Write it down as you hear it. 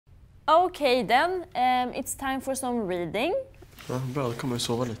Okay then, it's time for some reading. Ja, bra, då kommer jag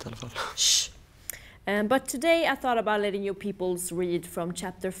sova lite i alla fall. Shh. But today I thought about letting you peoples read from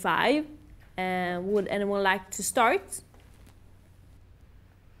chapter 5. Would anyone like to start?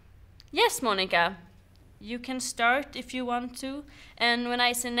 Yes, Monica. You can start if you want to. And when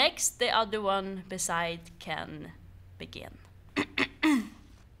I say next, the other one beside can begin.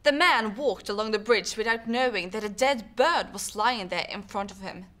 The man walked along the bridge without knowing that a dead bird was lying there in front of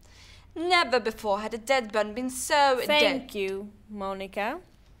him. Never before had a dead bird been so dead. Thank you, Monica.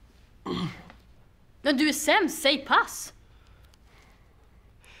 Men du är sämst, säg pass.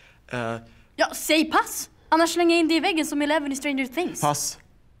 Ja, säg pass. Annars slänger jag in dig i väggen som Eleven i Stranger Things. Pass.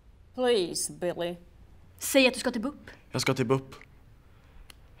 Please, Billy. Säg att du ska till BUP. Jag ska till BUP.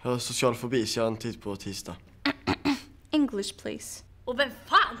 Jag har social fobi, så jag har en tid på tisdag. English, please. Och vem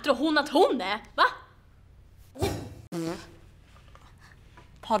fan tror hon att hon är? Va?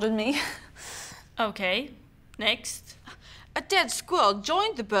 Pardon me. Okay, next. A dead squirrel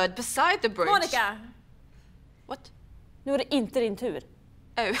joined the bird beside the bridge. Monica! What? Nu är det inte din tur.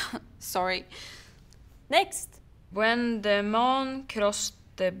 Oh, sorry. Next. When the man crossed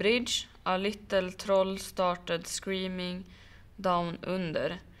the bridge, a little troll started screaming down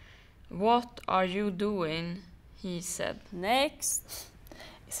under. What are you doing? He said. Next.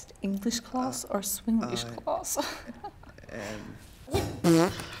 Is it English class or Swedish class?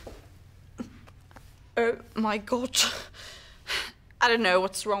 Oh my god. I don't know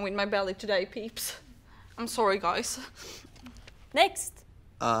what's wrong with my belly today, peeps. I'm sorry, guys. Next.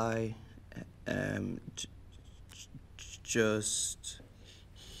 I am just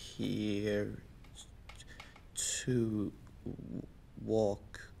here to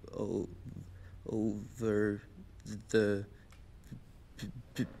walk over the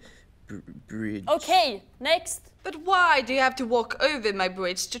bridge. Okay, next. But why do you have to walk over my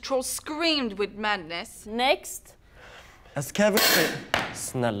bridge? The troll screamed with madness. Next. Kevin,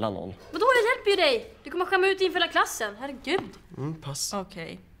 snälla någon. Vadå, jag hjälper ju dig. Du kommer skämma ut inför hela klassen. Herregud. Pass.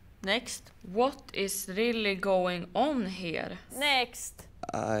 Okay, next. What is really going on here? Next.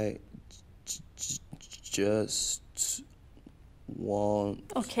 I just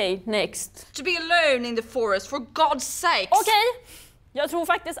want... Okay, next. To be alone in the forest, for God's sake. Okej. Jag tror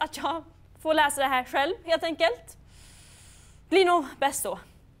faktiskt att jag får läsa det här själv, helt enkelt. Blir nog bäst så.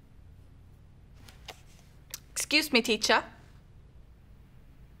 Excuse me, teacher.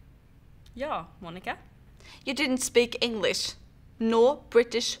 Ja, Monica. You didn't speak English, nor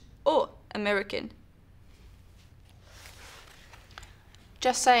British or American.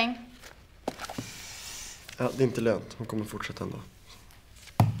 Just saying. Ja, det är inte lönt. Hon kommer fortsätta ändå.